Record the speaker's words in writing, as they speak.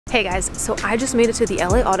Hey guys, so I just made it to the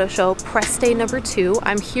LA Auto Show press day number 2.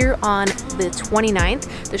 I'm here on the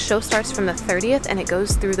 29th. The show starts from the 30th and it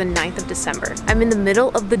goes through the 9th of December. I'm in the middle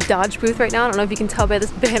of the Dodge booth right now. I don't know if you can tell by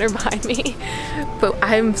this banner behind me, but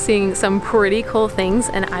I'm seeing some pretty cool things,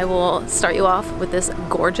 and I will start you off with this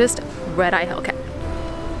gorgeous red-eye Hellcat.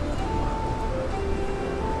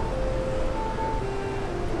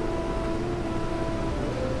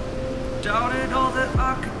 Doubted all that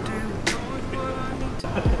I could do.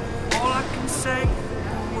 All I can say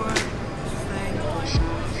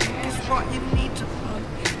is what you need to put.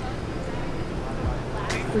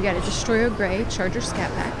 We got a Destroyer Gray Charger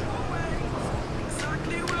Scat Pack.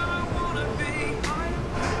 Exactly where I wanna be.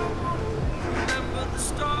 Remember the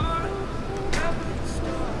start.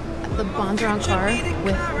 The Bondurant car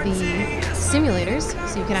with the simulators,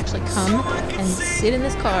 so you can actually come and sit in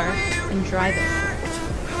this car and drive it.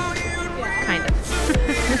 Kind of.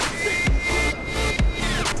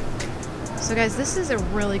 So guys, this is a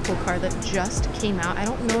really cool car that just came out. I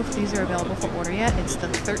don't know if these are available for order yet. It's the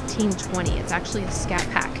 1320. It's actually a Scat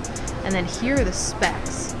Pack. And then here are the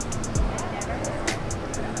specs.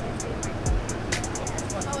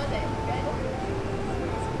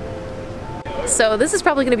 So this is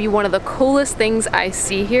probably going to be one of the coolest things I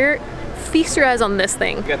see here. Feast your eyes on this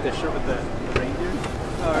thing. You got this shirt with the reindeer?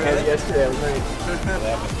 Oh, really? Yesterday I was wearing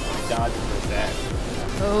Dodge for that.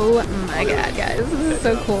 Oh my god, guys, this is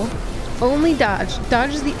so cool. Only Dodge.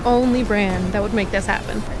 Dodge is the only brand that would make this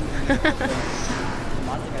happen.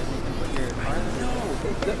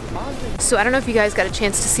 So I don't know if you guys got a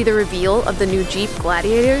chance to see the reveal of the new Jeep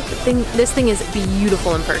Gladiator. This thing is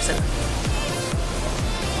beautiful in person.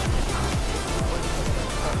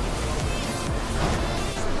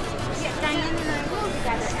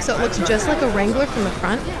 So it looks just like a Wrangler from the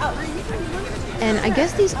front. And I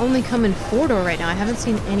guess these only come in 4-door right now. I haven't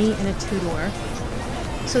seen any in a 2-door.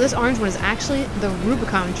 So this orange one is actually the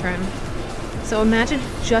Rubicon trim. So imagine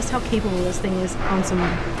just how capable this thing is on some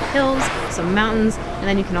hills, some mountains, and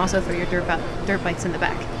then you can also throw your dirt bikes in the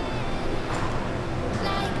back.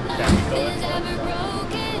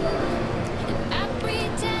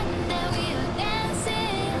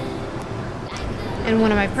 And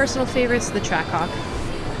one of my personal favorites, the Trackhawk.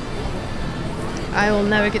 I will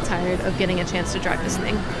never get tired of getting a chance to drive this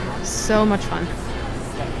thing. So much fun.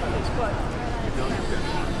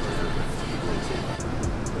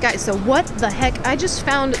 Guys, so what the heck? I just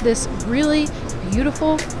found this really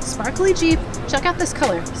beautiful, sparkly Jeep. Check out this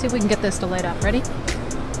color. See if we can get this to light up. Ready?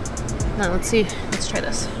 Now let's see. Let's try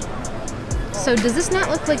this. So does this not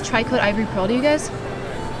look like Tri-Coat Ivory Pearl to you guys?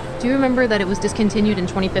 Do you remember that it was discontinued in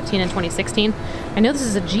 2015 and 2016? I know this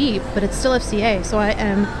is a Jeep, but it's still FCA, so I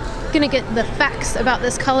am gonna get the facts about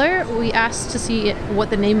this color. We asked to see what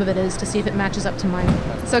the name of it is to see if it matches up to mine.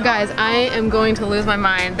 So guys, I am going to lose my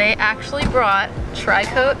mind. They actually brought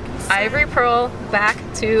Tri-Coat Ivory Pearl back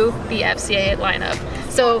to the FCA lineup.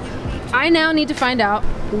 So I now need to find out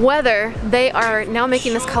whether they are now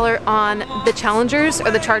making this color on the Challengers or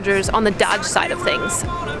the Chargers on the Dodge side of things.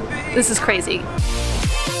 This is crazy.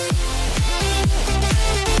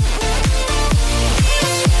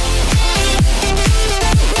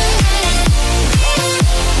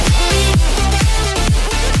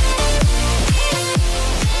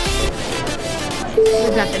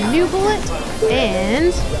 We've got the new Bullet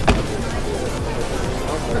and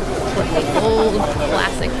the old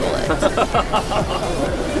classic Bullet.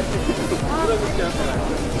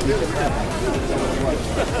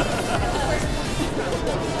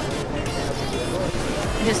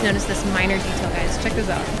 I just noticed this minor detail, guys. Check this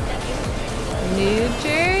out. New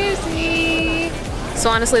Jersey. So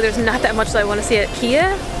honestly, there's not that much that I want to see at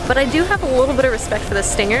Kia, but I do have a little bit of respect for the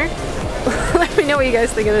Stinger. Let me know what you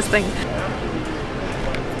guys think of this thing.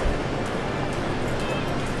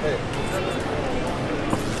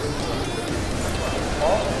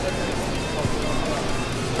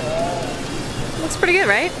 Looks pretty good,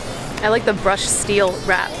 right? I like the brushed steel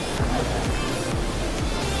wrap.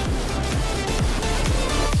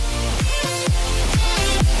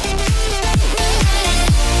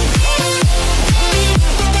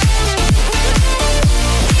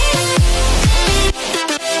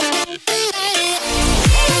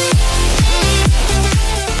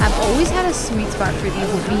 I've always had a sweet spot for these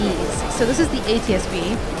Vs. So this is the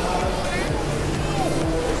ATS-V,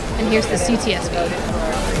 and here's the CTS-V.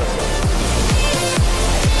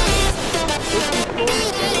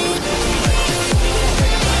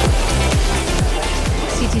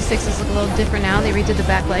 CT6s look a little different now. They redid the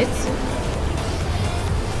backlights.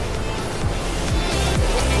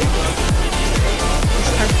 This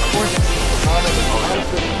car's gorgeous.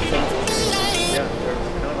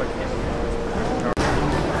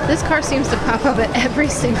 This car seems to pop up at every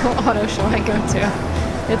single auto show I go to.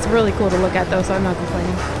 It's really cool to look at though, so I'm not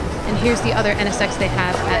complaining. And here's the other NSX they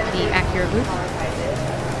have at the Acura booth.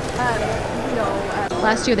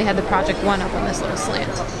 Last year they had the Project One up on this little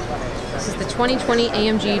slant. This is the 2020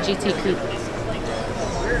 AMG GT Coupe.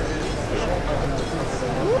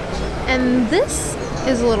 And this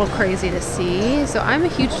is a little crazy to see. So I'm a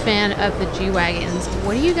huge fan of the G-Wagons.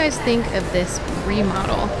 What do you guys think of this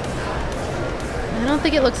remodel? I don't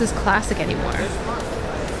think it looks as classic anymore.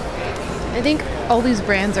 I think all these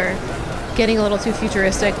brands are getting a little too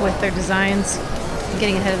futuristic with their designs and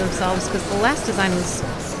getting ahead of themselves, because the last design was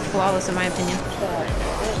flawless in my opinion.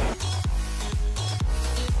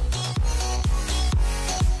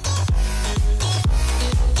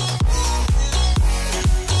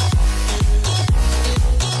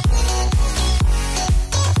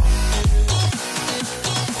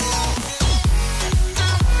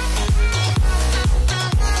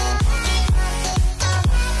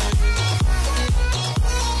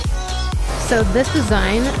 So this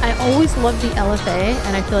design, I always loved the LFA,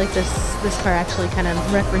 and I feel like this car actually kind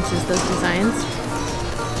of references those designs.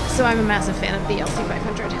 So I'm a massive fan of the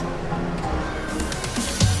LC500.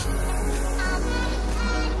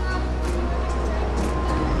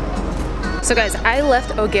 So guys, I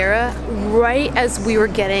left O'Gara right as we were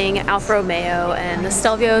getting Alfa Romeo and the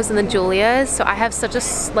Stelvios and the Giulias. So I have such a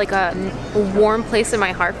warm place in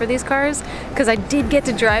my heart for these cars, because I did get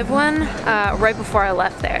to drive one right before I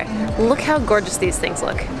left there. Look how gorgeous these things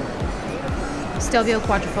look. Stelvio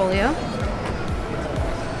Quadrifoglio.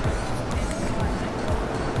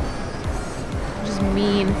 Just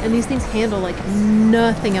mean. And these things handle like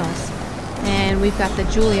nothing else. And we've got the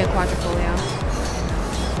Giulia Quadrifoglio.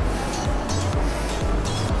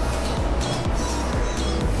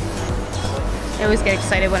 I always get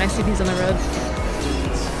excited when I see these on the road.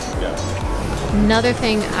 Another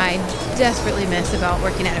thing I desperately miss about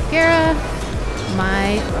working at O'Gara,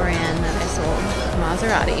 my brand that I sold,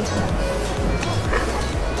 Maserati.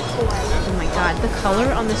 Oh my god, the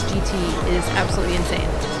color on this GT is absolutely insane.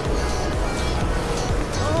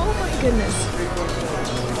 Oh my goodness.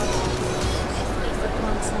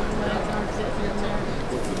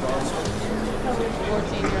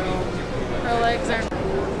 Her legs are...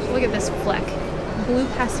 Look at this fleck. Blue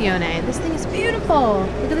Passione. This thing is beautiful.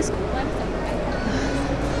 Look at this.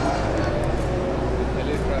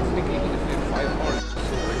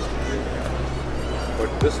 But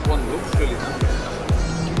this one looks really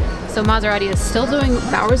nice. So Maserati is still doing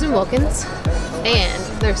Bowers & Wilkins,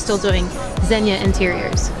 and they're still doing Xenia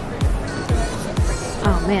interiors.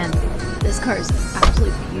 Oh man, this car is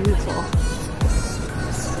absolutely beautiful.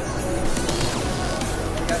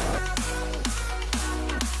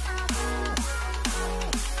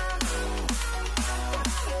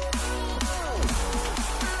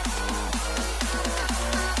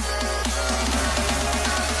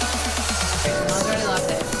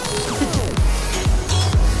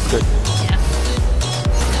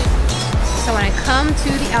 So when I come to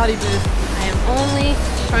the Audi booth, I am only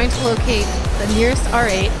trying to locate the nearest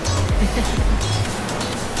R8.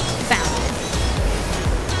 Found it.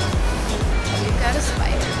 We've got a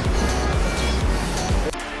Spider.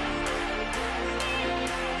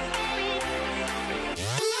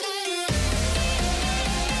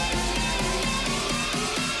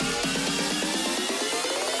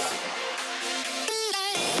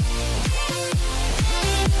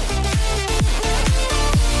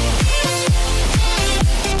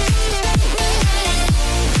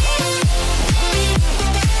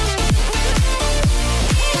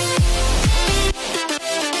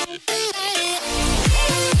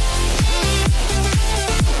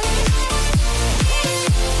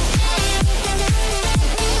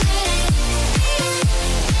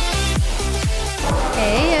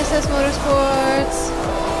 Motorsports.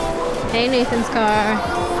 Hey, Nathan's car.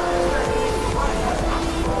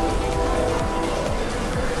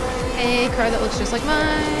 A car that looks just like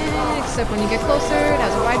mine, except when you get closer, it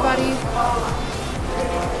has a wide body.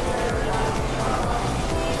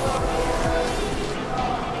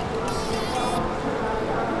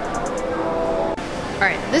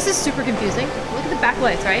 Alright, this is super confusing. Look at the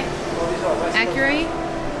backlights, right? Acura.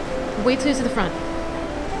 Wait till you see the front.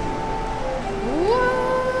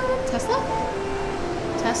 Tesla?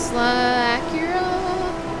 Tesla, Acura.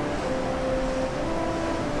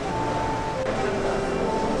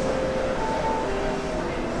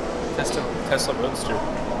 Tesla Roadster.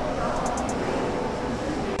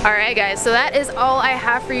 Alright guys, so that is all I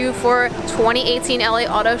have for you for 2018 LA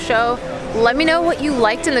Auto Show. Let me know what you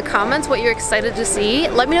liked in the comments, what you're excited to see.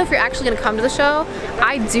 Let me know if you're actually gonna come to the show.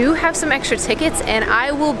 I do have some extra tickets and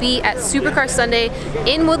I will be at Supercar Sunday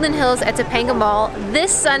in Woodland Hills at Topanga Mall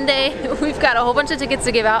this Sunday. We've got a whole bunch of tickets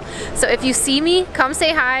to give out. So if you see me, come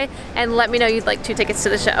say hi and let me know you'd like 2 tickets to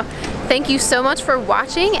the show. Thank you so much for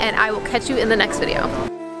watching and I will catch you in the next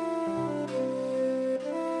video.